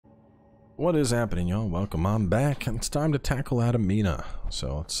What is happening, y'all? Welcome on back. It's time to tackle Adamina.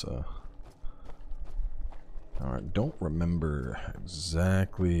 So let's alright, don't remember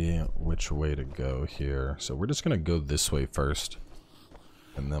exactly which way to go here. So we're just gonna go this way first.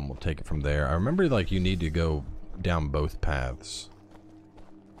 And then we'll take it from there. I remember, like, you need to go down both paths.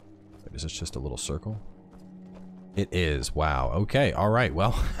 Wait, is this just a little circle? It is. Wow. Okay. Alright.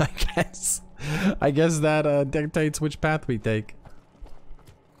 Well, I guess that dictates which path we take.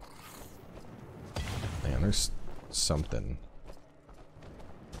 Man, there's something.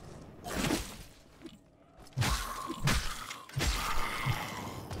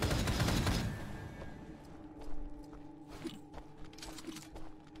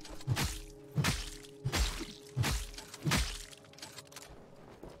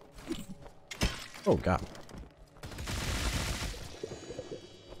 Oh, God.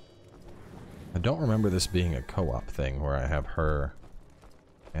 I don't remember this being a co-op thing where I have her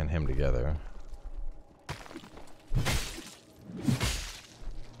and him together.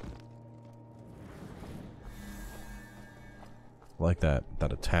 I like that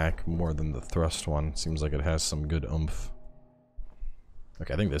attack more than the thrust one. Seems like it has some good oomph.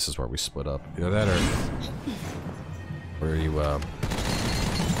 Okay, I think this is where we split up. Either that or where you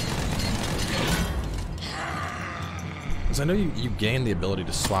because I know you gain the ability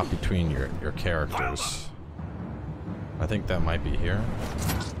to swap between your characters. I think that might be here.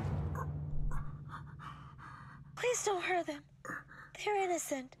 Please don't hurt them. They're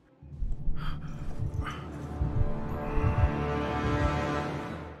innocent.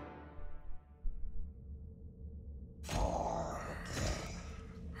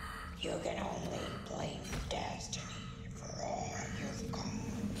 You can only blame destiny for all you've gone.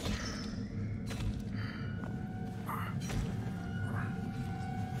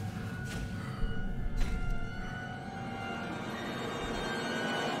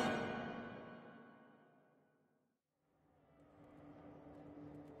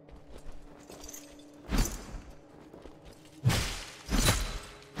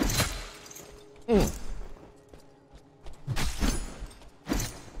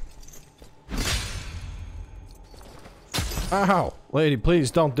 Ow! Lady,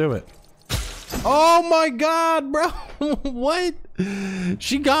 please don't do it. Oh my god, bro! What?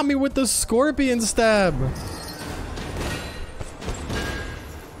 She got me with the scorpion stab!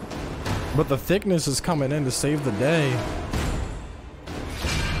 But the thickness is coming in to save the day.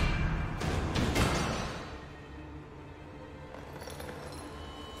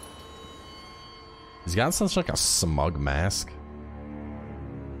 He's got such like a smug mask.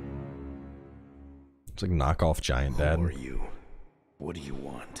 It's like knockoff Giant Dad. Who are you? What do you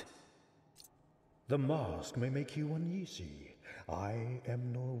want? The mask may make you uneasy. I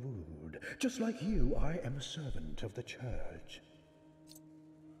am Norwood. Just like you, I am a servant of the church.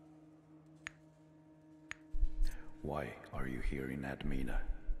 Why are you here in Adamina?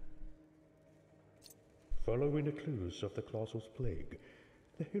 Following the clues of the Colossus plague,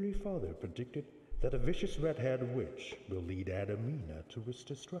 the Holy Father predicted that a vicious red-haired witch will lead Adamina to its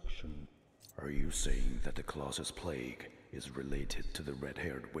destruction. Are you saying that the Colossus plague is related to the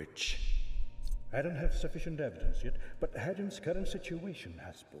red-haired witch? I don't have sufficient evidence yet, but Haddon's current situation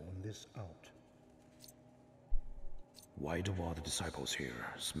has borne this out. Why do all the disciples here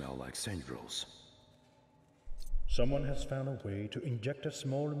smell like Sandrils? Someone has found a way to inject a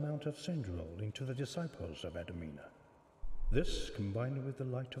small amount of Sandril into the disciples of Adamina. This, combined with the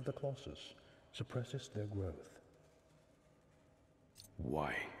light of the Colossus, suppresses their growth.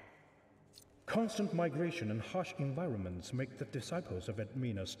 Why? Constant migration and harsh environments make the disciples of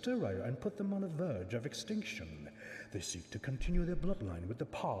Adamina sterile and put them on the verge of extinction. They seek to continue their bloodline with the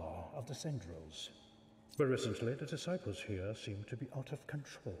power of the Sandrils. But recently, the disciples here seem to be out of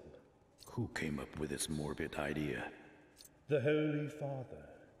control. Who came up with this morbid idea? The Holy Father.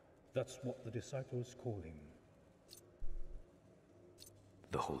 That's what the disciples call him.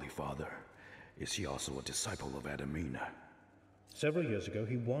 The Holy Father? Is he also a disciple of Adamina? Several years ago,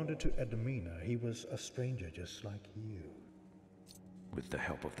 he wandered to Adamina. He was a stranger just like you. With the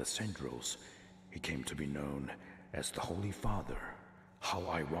help of the Sandrils, he came to be known as the Holy Father. How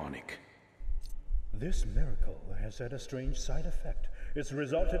ironic. This miracle has had a strange side effect. It's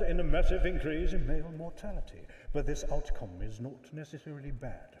resulted in a massive increase in male mortality, but this outcome is not necessarily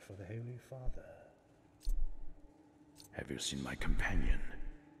bad for the Holy Father. Have you seen my companion?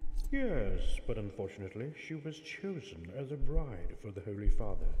 Yes, but unfortunately, she was chosen as a bride for the Holy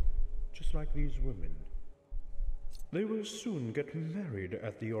Father, just like these women. They will soon get married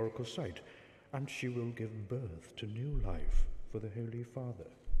at the Oracle site, and she will give birth to new life for the Holy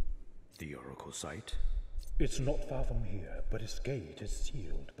Father. The Oracle site? It's not far from here, but its gate is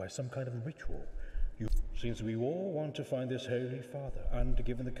sealed by some kind of ritual. Since we all want to find this Holy Father, and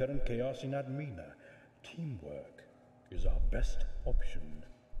given the current chaos in Adamina, teamwork is our best option.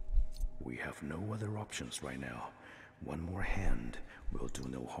 We have no other options right now. One more hand will do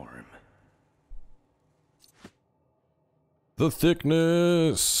no harm. The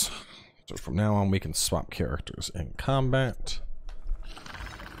thickness! So from now on we can swap characters in combat.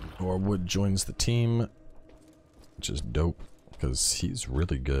 Norwood joins the team, which is dope, because he's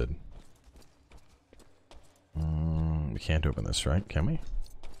really good. We can't open this, right? Can we?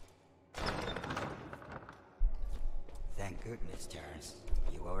 Thank goodness, Terrence.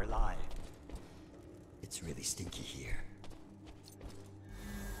 You are alive. It's really stinky here.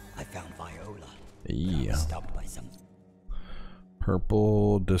 I found Viola. Yeah. Stopped by some.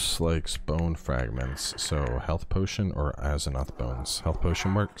 Purple dislikes bone fragments. So health potion or Azonoth bones? Health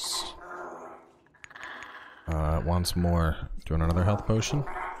potion works. It wants more. Do you want another health potion?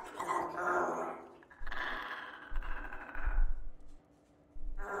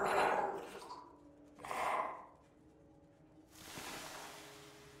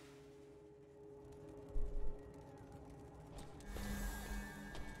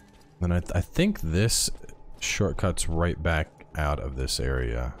 Then I think this shortcuts right back out of this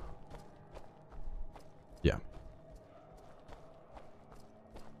area. Yeah.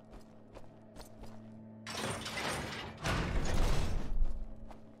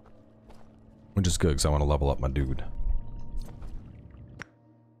 Which is good because I want to level up my dude.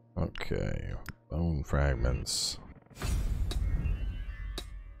 Okay. Bone fragments.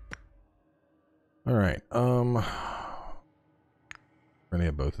 Alright, we're gonna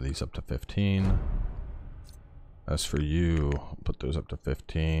get both of these up to 15. As for you, put those up to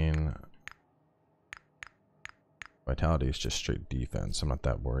 15. Vitality is just straight defense. I'm not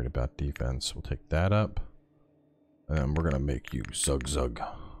that worried about defense. We'll take that up. And then we're gonna make you Zug Zug.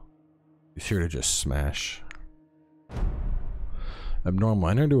 He's here to just smash. Abnormal.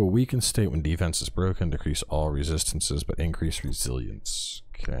 Enter into a weakened state when defense is broken. Decrease all resistances, but increase resilience.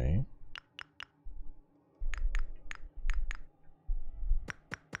 Okay.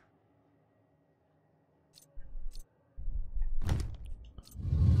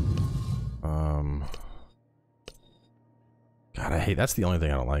 God, I hate, that's the only thing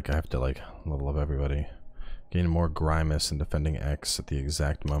I don't like. I have to like level up everybody. Gain more Grimace and defending X at the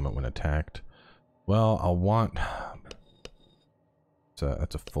exact moment when attacked. Well, I'll want,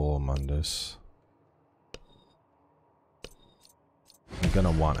 that's a full Mundus. I'm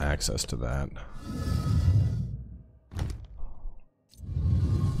gonna want access to that.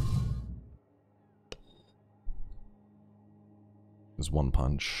 There's one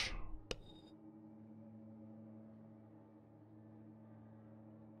punch.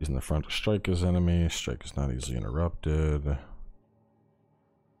 Using the front to strike his enemy. Strike is not easily interrupted.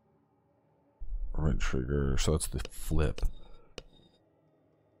 Right trigger. So that's the flip.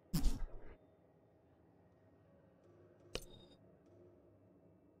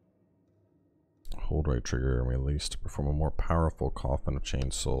 Hold right trigger and release to perform a more powerful Coffin of Chain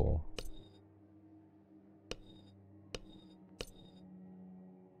Soul.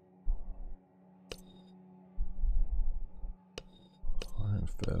 Iron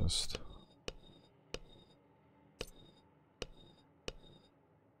Fist.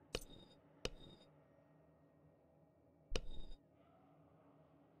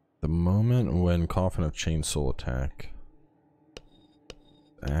 The moment when Coffin of Chain Soul attack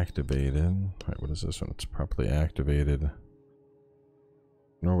activated. Right, what is this one? It's properly activated.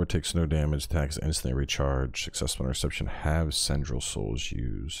 Norwood takes no damage. Attacks instantly recharged. Successful interception. Have Central Souls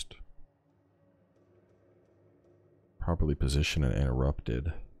used. Properly positioned and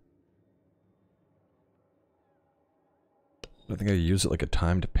interrupted. I think I use it like a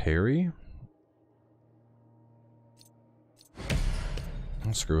timed parry.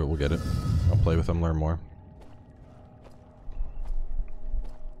 Oh, screw it, we'll get it. I'll play with them, learn more.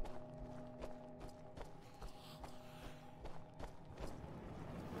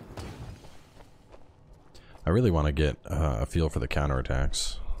 I really want to get a feel for the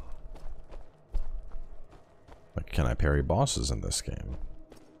counterattacks. Like, can I parry bosses in this game?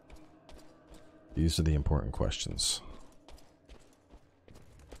 These are the important questions.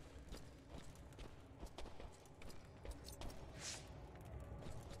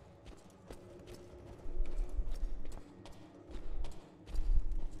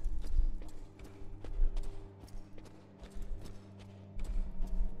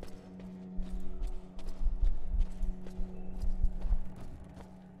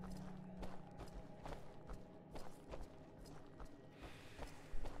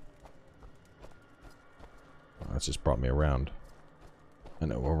 That's just brought me around. I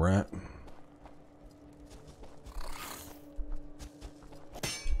know where we're at.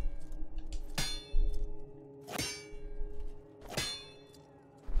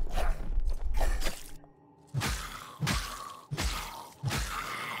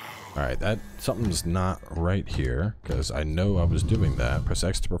 Alright, that something's not right here, because I know I was doing that. Press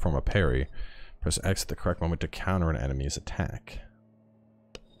X to perform a parry. Press X at the correct moment to counter an enemy's attack.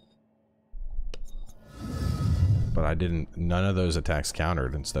 But I didn't, none of those attacks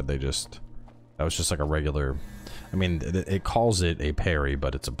countered. Instead they just, that was just like a regular, I mean, it calls it a parry,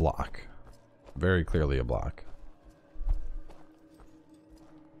 but it's a block. Very clearly a block.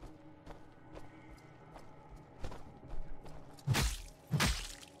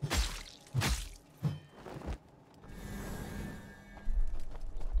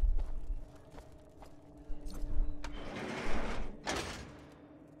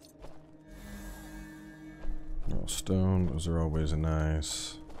 Stone, those are always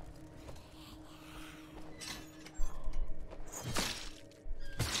nice.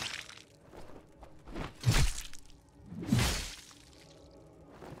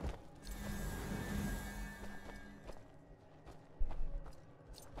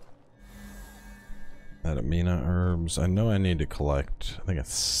 Adamina herbs. I know I need to collect, I think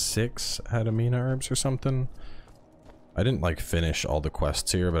it's 6 Adamina herbs or something. I didn't like finish all the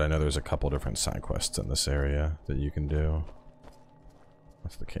quests here, but I know there's a couple different side quests in this area that you can do.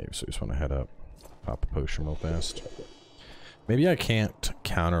 That's the cave, so we just want to head up. Pop a potion real fast. Maybe I can't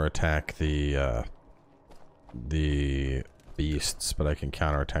counterattack the beasts, but I can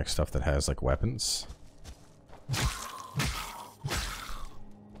counterattack stuff that has like weapons.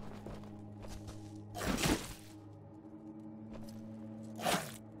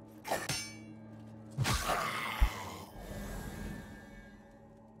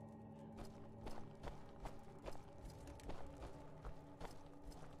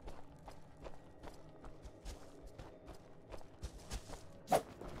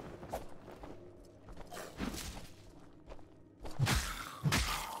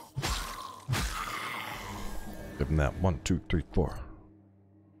 Give him that 1, 2, 3, 4.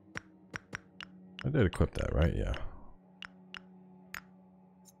 I did equip that, right? Yeah.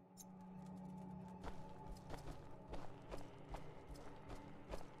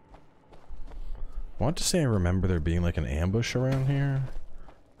 I want to say I remember there being like an ambush around here.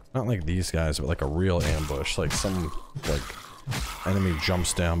 Not like these guys, but like a real ambush. Like some like enemy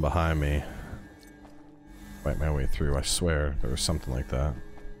jumps down behind me. Fight my way through. I swear there was something like that.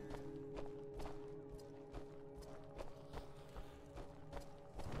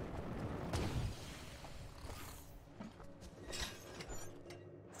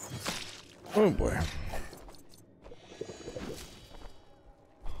 Oh boy.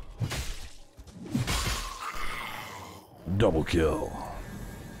 Double kill.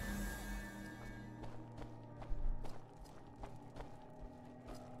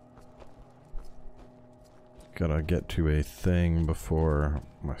 Gotta get to a thing before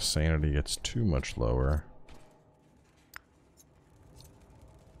my sanity gets too much lower.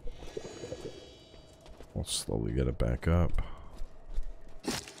 We'll slowly get it back up.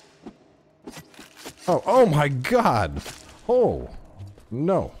 Oh, oh my god! Oh,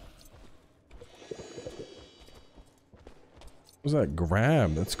 no. What was that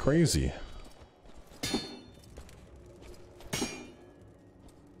grab? That's crazy.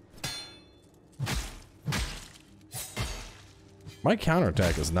 My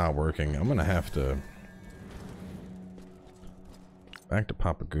counterattack is not working. I'm gonna have to... Back to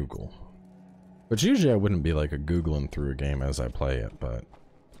Papa Google. Which usually I wouldn't be like a Googling through a game as I play it, but...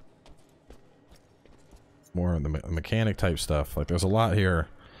 More of the mechanic type stuff. Like, there's a lot here.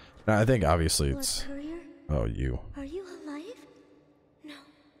 Now, I think obviously it's... Courier? Oh, you. Are you alive? No,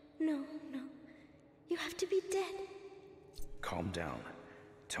 no, no. You have to be dead. Calm down.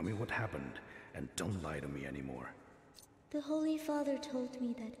 Tell me what happened, and don't lie to me anymore. The Holy Father told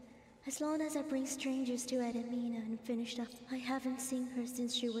me that as long as I bring strangers to Adamina and finished up, I haven't seen her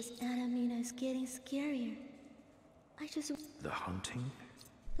since she was Adamina is getting scarier. I just... The hunting?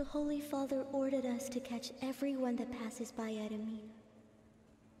 The Holy Father ordered us to catch everyone that passes by Adamina.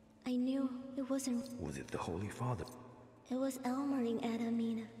 I knew it wasn't... Was it the Holy Father? It was Elmer in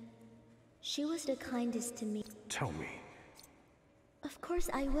Adamina. She was the kindest to me. Tell me. Of course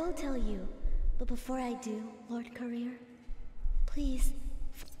I will tell you. But before I do, Lord Courier, please,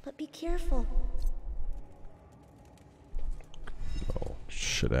 but be careful. Oh,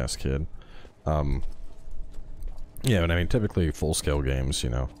 shit-ass kid. Yeah, but I mean, typically full-scale games,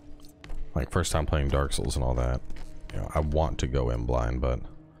 you know, like first time playing Dark Souls and all that, you know, I want to go in blind, but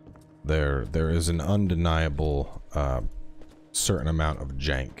there is an undeniable certain amount of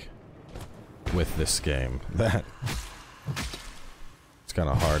jank with this game that it's kind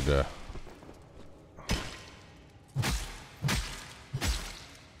of hard to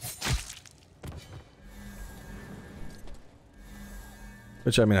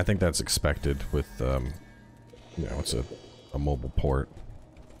which, I mean, I think that's expected with you know, it's a mobile port,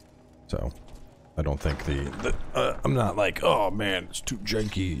 so I don't think I'm not like, oh man, it's too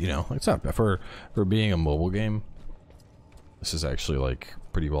janky, you know. It's not for being a mobile game. This is actually like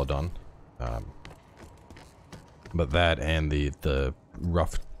pretty well done, but that and the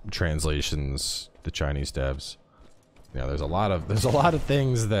rough translations, the Chinese devs, you know, there's a lot of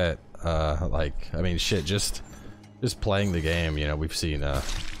things that like, I mean, shit, just playing the game, you know, we've seen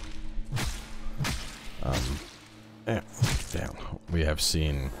damn, we have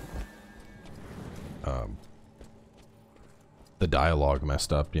seen the dialogue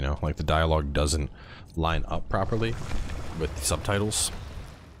messed up, you know, like the dialogue doesn't line up properly with the subtitles.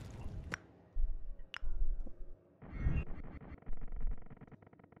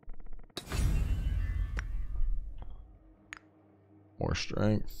 More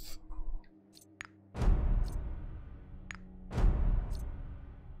strength.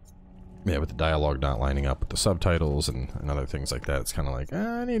 Yeah, with the dialogue not lining up with the subtitles and other things like that, it's kind of like,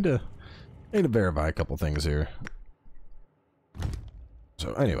 I need to verify a couple things here.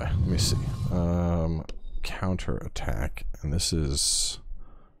 So anyway, let me see. Counter attack, and this is,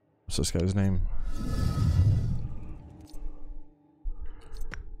 what's this guy's name?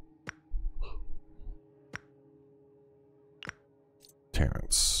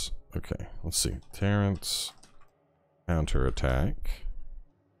 Terrence. Okay, let's see. Terrence, counter attack.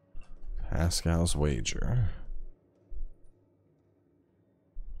 Pascal's wager.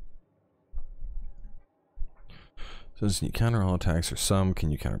 Says, you counter all attacks or some. Can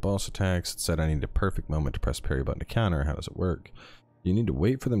you counter boss attacks? It said I need a perfect moment to press parry button to counter. How does it work? You need to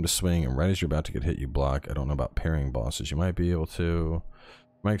wait for them to swing, and right as you're about to get hit, you block. I don't know about parrying bosses. You might be able to.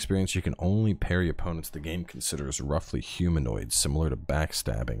 In my experience, you can only parry opponents the game considers roughly humanoid, similar to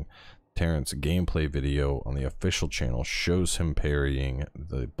backstabbing. Terrence's gameplay video on the official channel shows him parrying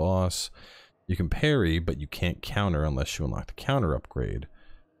the boss. You can parry, but you can't counter unless you unlock the counter upgrade.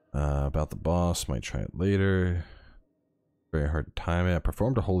 About the boss, might try it later. Very hard to time it. I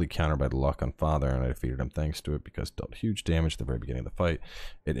performed a holy counter by the luck on Father, and I defeated him thanks to it because it dealt huge damage at the very beginning of the fight.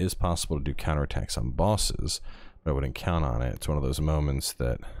 It is possible to do counterattacks on bosses, but I wouldn't count on it. It's one of those moments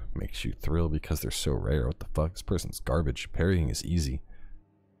that makes you thrill because they're so rare. What the fuck? This person's garbage. Parrying is easy.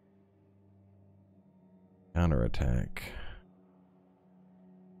 Counterattack.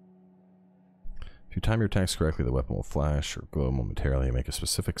 If you time your attacks correctly, the weapon will flash or glow momentarily and make a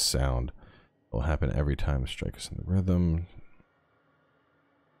specific sound. It will happen every time the strike is in the rhythm.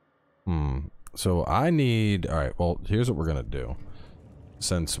 So I need... Alright, well, here's what we're gonna do.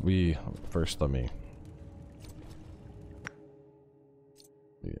 Since we... First, let me...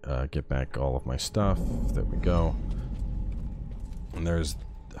 get back all of my stuff. There we go. And there's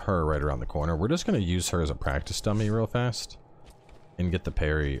her right around the corner. We're just gonna use her as a practice dummy real fast. And get the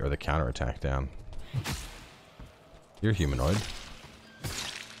parry or the counterattack down. You're humanoid.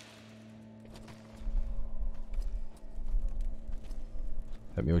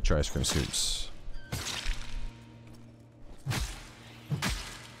 Hit me with your ice cream scoops.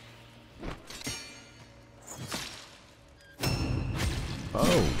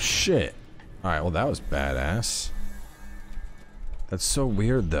 Oh shit. Alright, well that was badass. That's so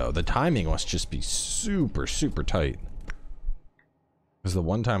weird though. The timing must just be super, super tight. Because the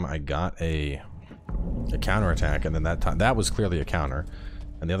one time I got a counterattack, and then that time that was clearly a counter,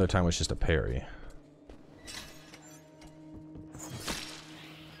 and the other time was just a parry.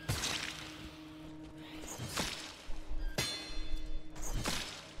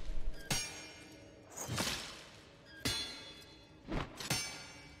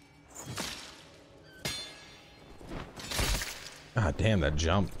 God damn, that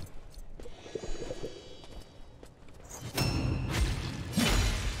jump.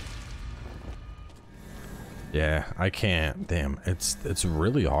 Yeah, I can't. Damn, it's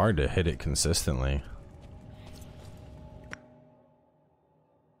really hard to hit it consistently.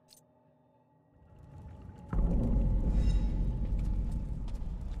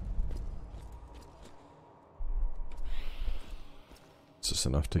 Is this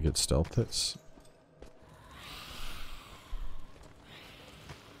enough to get stealth hits?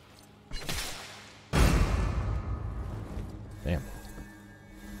 Damn.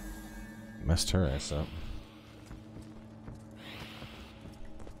 Messed her ass up.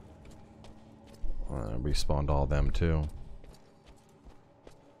 Respawned all them too.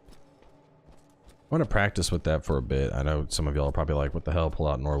 want to practice with that for a bit. I know some of y'all are probably like, what the hell, pull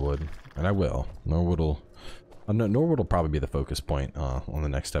out Norwood. And I will. Norwood will probably be the focus point on the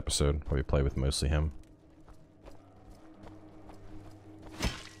next episode, where we play with mostly him.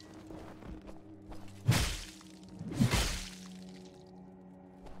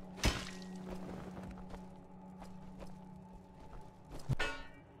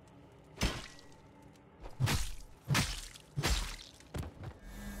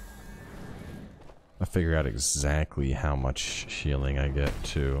 Figure out exactly how much healing I get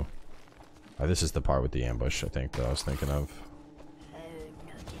too. This is the part with the ambush, I think, that I was thinking of.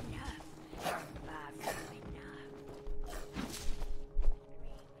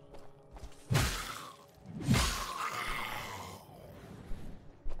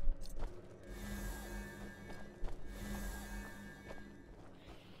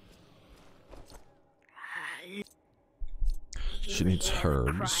 She needs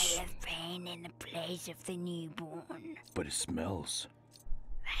herbs. Of the newborn. But it smells.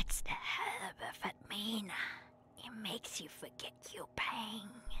 That's the herb of Adamina. It makes you forget your pain.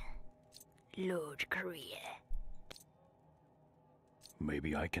 Lord Courier.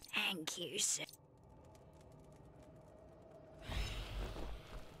 Maybe I can. Thank you, sir.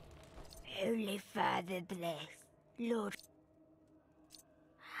 Holy Father bless. Lord.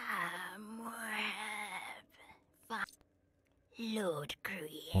 Lord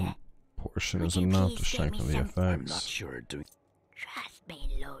Courier. Portion is enough to strengthen the effects. I'm not sure doing. Trust me,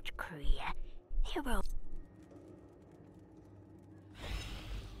 Lord Courier. There will.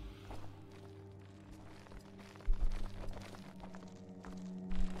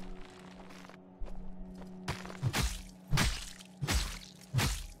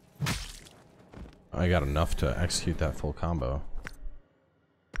 I got enough to execute that full combo.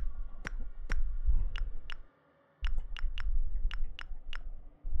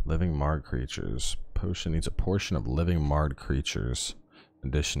 Living marred creatures. Potion needs a portion of living marred creatures in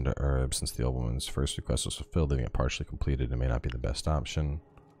addition to herbs. Since the old woman's first request was fulfilled, leaving it partially completed, it may not be the best option.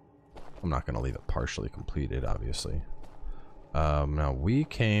 I'm not going to leave it partially completed, obviously. Now we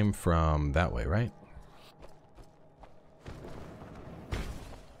came from that way, right?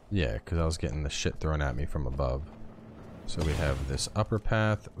 Yeah, because I was getting the shit thrown at me from above. So we have this upper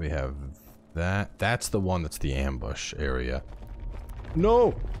path. We have that. That's the one that's the ambush area.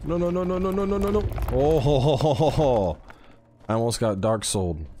 No! No, no, no, no, no, no, no, no, no. Oh, ho, ho, ho, ho, ho. I almost got dark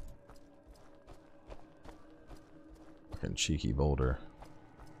souled. Fucking cheeky boulder.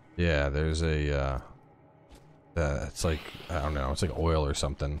 Yeah, there's a, it's like, I don't know, it's like oil or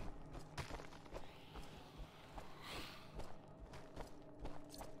something.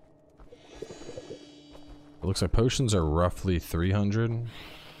 It looks like potions are roughly 300.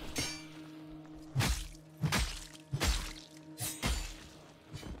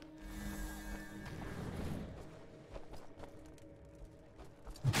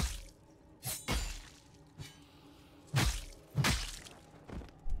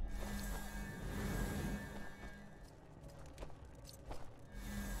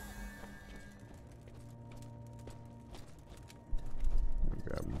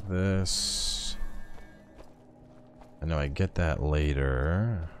 Grab this. I know I get that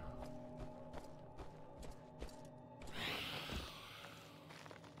later.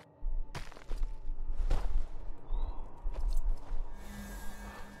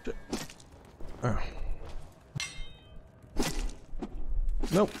 Oh.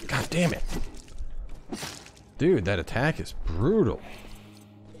 Nope. God damn it. Dude, that attack is brutal.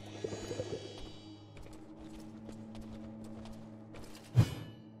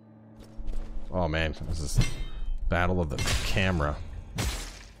 Oh man, this is battle of the camera.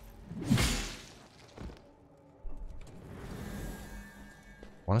 I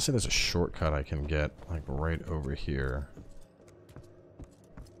want to say there's a shortcut I can get, like, right over here.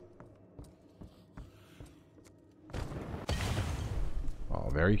 Oh,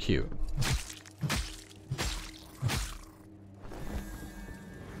 very cute.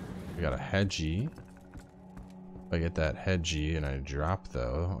 We got a hedgie. If I get that hedgie and I drop,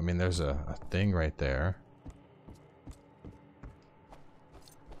 though, I mean, there's a thing right there.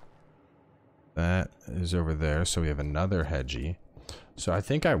 That is over there, so we have another hedgie. So I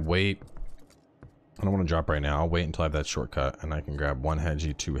think I wait. I don't want to drop right now. I'll wait until I have that shortcut, and I can grab one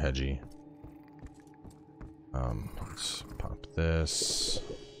hedgie, two hedgie. Let's pop this.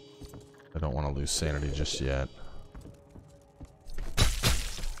 I don't want to lose sanity just yet.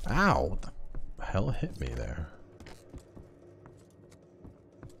 Ow! What the hell hit me there?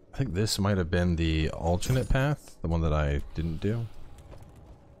 I think this might have been the alternate path, the one that I didn't do.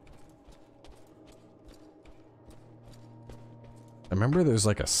 I remember there's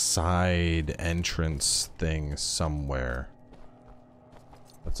like a side entrance thing somewhere.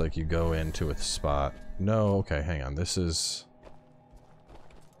 It's like you go into a spot. No, okay, hang on. This is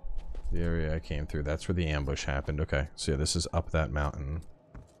the area I came through. That's where the ambush happened. Okay, so yeah, this is up that mountain.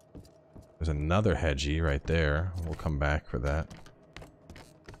 There's another hedgie right there. We'll come back for that.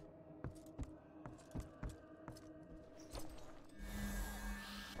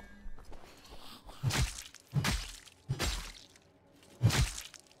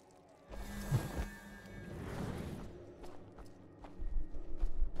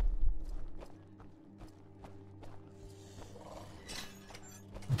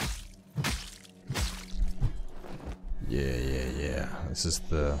 Yeah. This is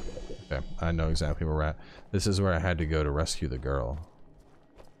the... Okay, I know exactly where we're at. This is where I had to go to rescue the girl.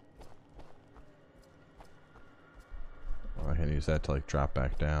 I can use that to like drop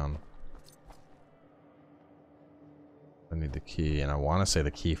back down. I need the key, and I want to say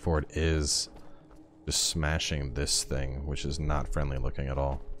the key for it is just smashing this thing, which is not friendly looking at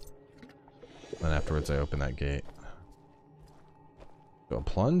all. Then afterwards I open that gate. So a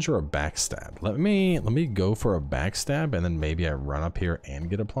plunge or a backstab? Let me go for a backstab, and then maybe I run up here and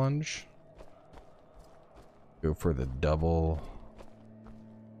get a plunge. Go for the double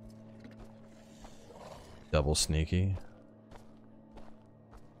sneaky.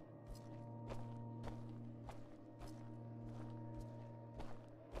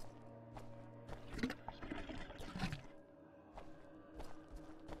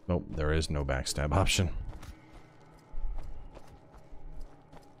 Nope, there is no backstab option.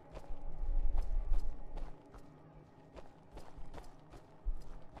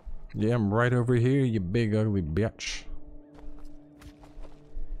 Yeah, I'm right over here, you big ugly bitch.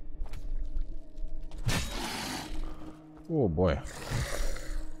 Oh boy.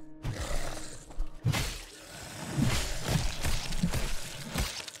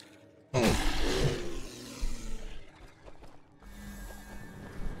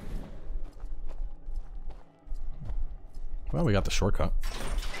 Well, we got the shortcut.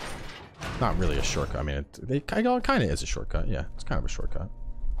 Not really a shortcut. I mean, it kind of is a shortcut. Yeah, it's kind of a shortcut.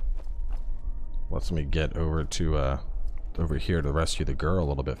 Lets me get over to over here to rescue the girl a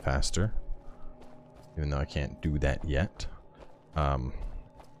little bit faster, even though I can't do that yet.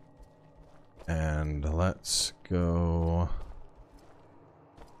 And let's go.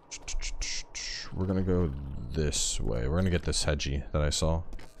 We're gonna go this way. We're gonna get this hedgie that I saw.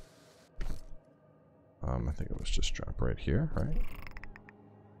 I think it was just drop right here, right?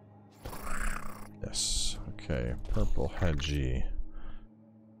 Yes. Okay. Purple hedgie.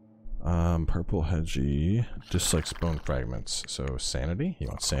 Purple hedgie dislikes bone fragments. So sanity. He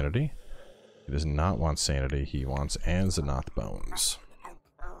wants sanity. He does not want sanity. He wants Anzanoth bones.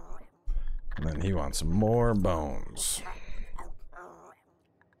 And then he wants more bones.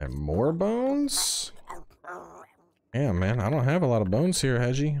 And more bones? Yeah, man. I don't have a lot of bones here,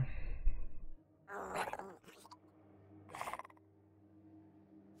 hedgie.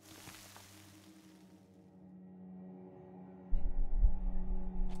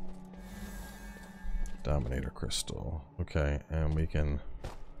 Dominator crystal. Okay, and we can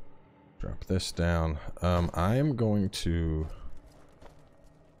drop this down. I am going to...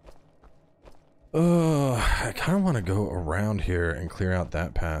 I kind of want to go around here and clear out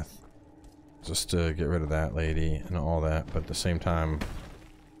that path. Just to get rid of that lady and all that. But at the same time,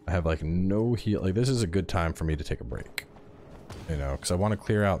 I have like no heal. Like, this is a good time for me to take a break. You know, because I want to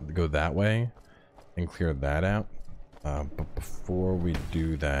clear out, go that way and clear that out. But before we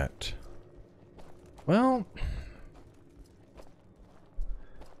do that... Well,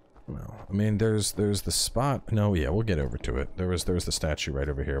 I mean, there's the spot. No, yeah, we'll get over to it. There was the statue right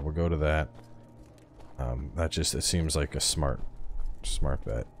over here. We'll go to that. That just, it seems like a smart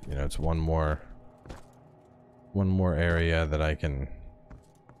bet. You know, it's one more area that I can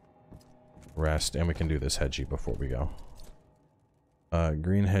rest, and we can do this hedgie before we go.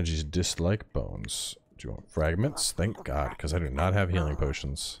 Green hedgies dislike bones. Do you want fragments? Thank God, because I do not have healing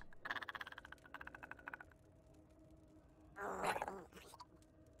potions.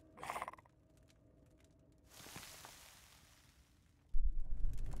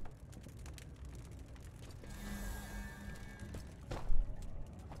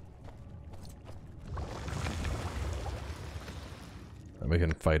 We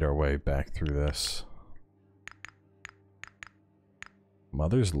can fight our way back through this.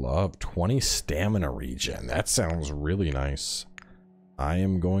 Mother's Love, 20 stamina regen. That sounds really nice. I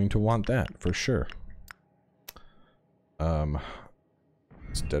am going to want that for sure. Let's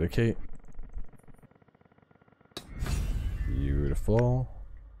dedicate. Beautiful.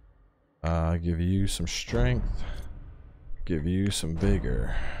 Give you some strength. give you some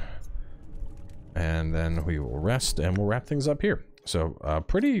vigor. And then we will rest, and we'll wrap things up here. So,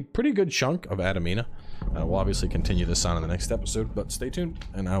 pretty good chunk of Adamina. We'll obviously continue this on in the next episode, but stay tuned,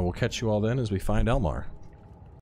 and I will catch you all then as we find Elmar.